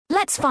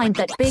Let's find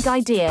that big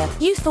idea.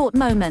 You Thought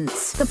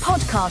Moments, the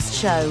podcast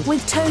show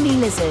with Tony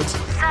Lizard.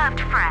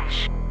 Served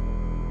fresh.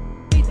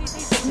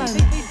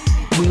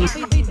 We'll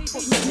prove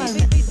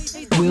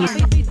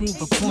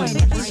a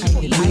point.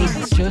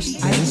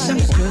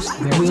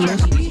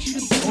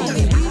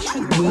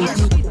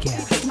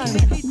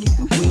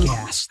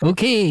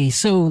 Okay,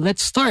 so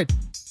let's start.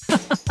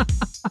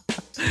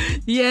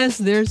 Yes,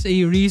 there's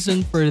a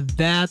reason for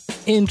that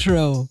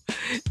intro.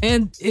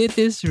 And it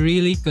is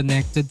really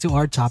connected to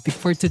our topic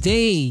for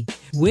today,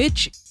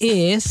 which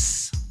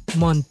is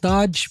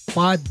montage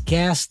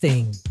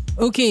podcasting.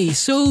 Okay,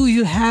 so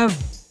you have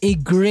a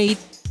great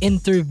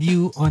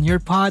interview on your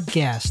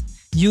podcast.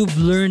 You've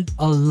learned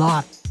a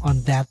lot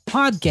on that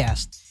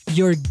podcast.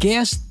 Your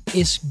guest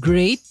is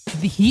great.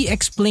 He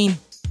explained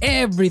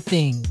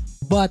everything.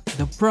 But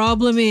the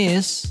problem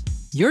is,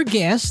 your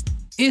guest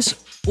is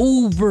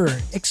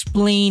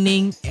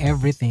over-explaining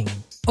everything.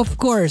 Of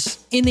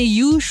course, in a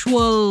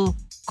usual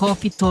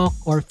coffee talk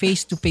or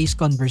face-to-face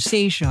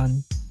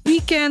conversation, we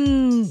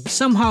can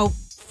somehow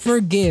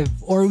forgive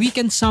or we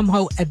can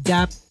somehow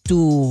adapt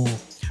to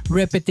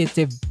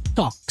repetitive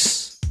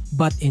talks.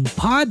 But in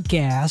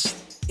podcast,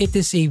 it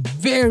is a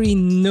very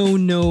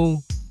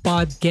no-no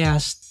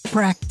podcast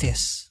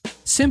practice.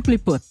 Simply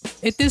put,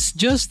 it is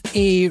just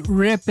a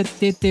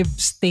repetitive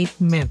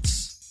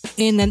statements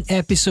in an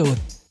episode.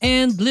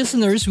 And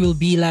listeners will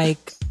be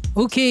like,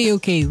 okay,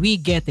 we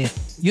get it.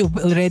 You've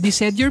already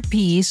said your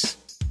piece,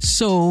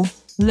 so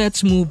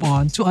let's move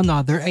on to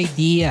another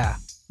idea.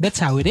 That's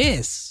how it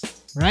is,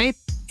 right?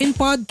 In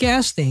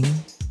podcasting,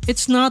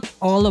 it's not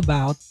all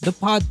about the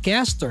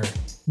podcaster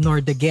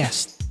nor the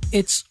guest.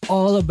 It's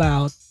all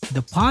about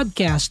the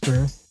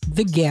podcaster,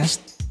 the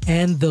guest,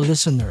 and the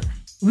listener.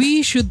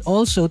 We should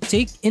also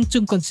take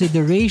into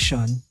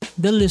consideration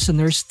the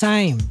listener's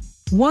time.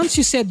 Once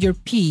you said your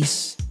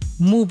piece,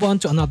 move on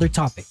to another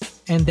topic,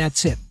 and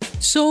that's it.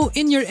 So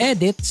in your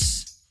edits,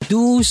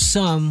 do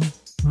some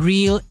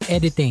real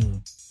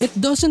editing.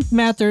 It doesn't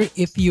matter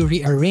if you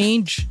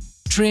rearrange,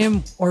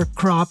 trim, or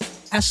crop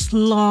as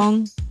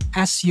long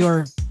as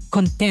your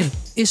content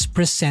is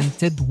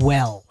presented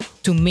well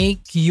to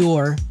make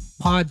your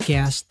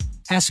podcast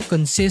as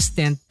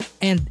consistent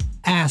and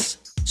as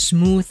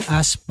smooth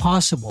as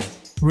possible.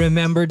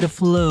 Remember the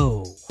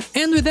flow.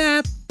 And with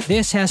that,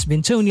 this has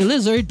been Tony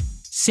Lizard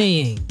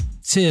saying,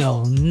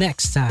 till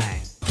next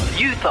time.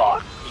 You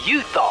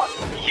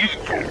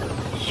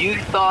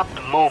thought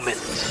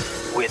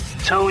moments with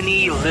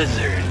Tony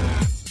Lizard.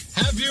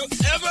 Have you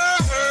ever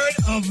heard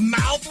of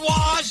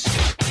mouthwash?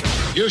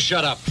 You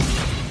shut up.